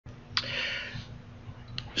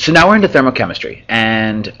So now we're into thermochemistry,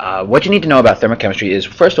 and what you need to know about thermochemistry is,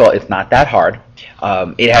 first of all, it's not that hard.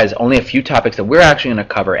 It has only a few topics that we're actually going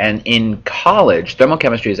to cover, and in college,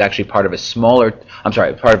 thermochemistry is actually part of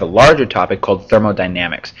a larger topic called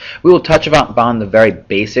thermodynamics. We will touch upon the very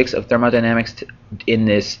basics of thermodynamics in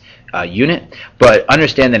this unit, but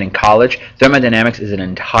understand that in college, thermodynamics is an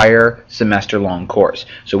entire semester-long course.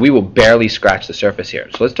 So we will barely scratch the surface here.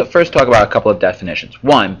 So let's first talk about a couple of definitions.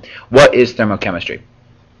 One, what is thermochemistry?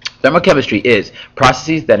 Thermochemistry is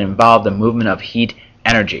processes that involve the movement of heat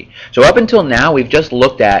energy. So up until now, we've just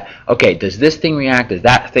looked at, okay, does this thing react? Does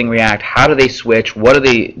that thing react? How do they switch? What are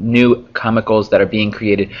the new chemicals that are being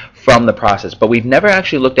created from the process? But we've never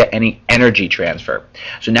actually looked at any energy transfer.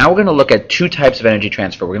 So now we're going to look at two types of energy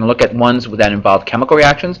transfer. We're going to look at ones that involve chemical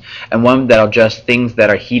reactions and one that are just things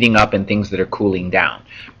that are heating up and things that are cooling down.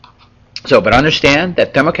 So, but understand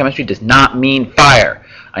that thermochemistry does not mean fire.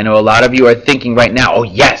 I know a lot of you are thinking right now, oh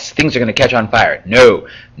yes, things are going to catch on fire. No,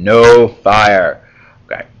 no fire.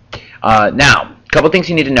 Okay. Now, a couple things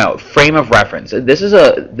you need to know. Frame of reference. This is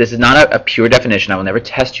not a pure definition. I will never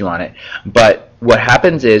test you on it. But what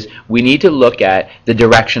happens is we need to look at the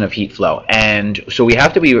direction of heat flow. And so we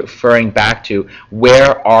have to be referring back to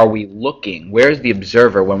where are we looking? Where is the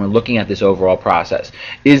observer when we're looking at this overall process?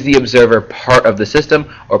 Is the observer part of the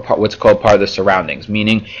system or what's called part of the surroundings?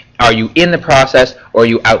 Meaning, are you in the process or are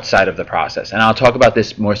you outside of the process? And I'll talk about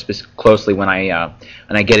this more closely when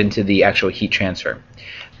I get into the actual heat transfer.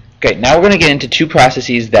 Okay, now we're going to get into two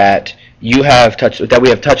processes that we have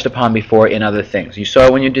touched upon before in other things. You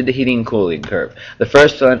saw when you did the heating and cooling curve. The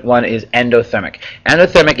first one is endothermic.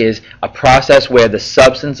 Endothermic is a process where the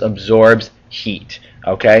substance absorbs heat.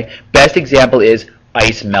 Okay, best example is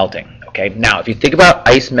ice melting. Okay, now if you think about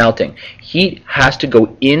ice melting, heat has to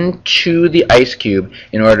go into the ice cube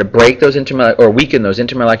in order to break those weaken those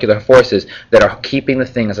intermolecular forces that are keeping the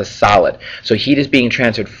thing as a solid. So heat is being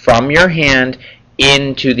transferred from your hand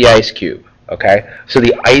into the ice cube. Okay, so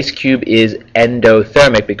the ice cube is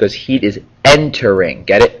endothermic because heat is entering.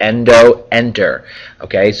 Get it? Enter.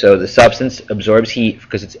 Okay, so the substance absorbs heat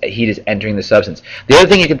because heat is entering the substance. The other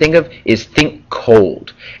thing you can think of is think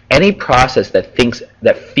cold. Any process that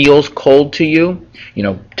feels cold to you, you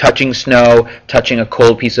know, touching snow, touching a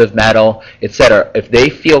cold piece of metal, etc. If they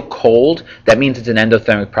feel cold, that means it's an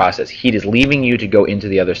endothermic process. Heat is leaving you to go into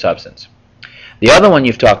the other substance. The other one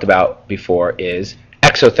you've talked about before is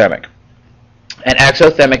exothermic. And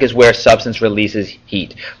exothermic is where substance releases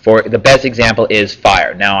heat. For the best example is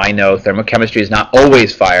fire. Now I know thermochemistry is not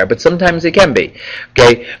always fire, but sometimes it can be.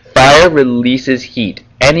 Okay, fire releases heat.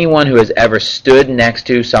 Anyone who has ever stood next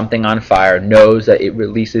to something on fire knows that it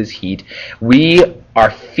releases heat. We are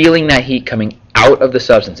feeling that heat coming out of the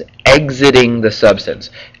substance, exiting the substance.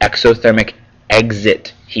 Exothermic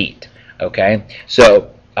exit heat. Okay, so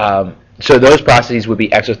those processes would be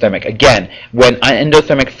exothermic. Again, when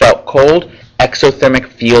endothermic felt cold, exothermic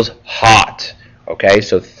feels hot. Okay,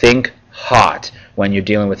 so think hot when you're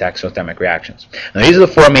dealing with exothermic reactions. Now these are the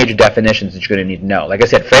four major definitions that you're going to need to know. Like I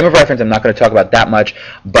said, frame of reference I'm not going to talk about that much,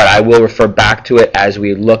 but I will refer back to it as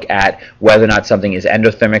we look at whether or not something is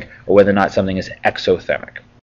endothermic or whether or not something is exothermic.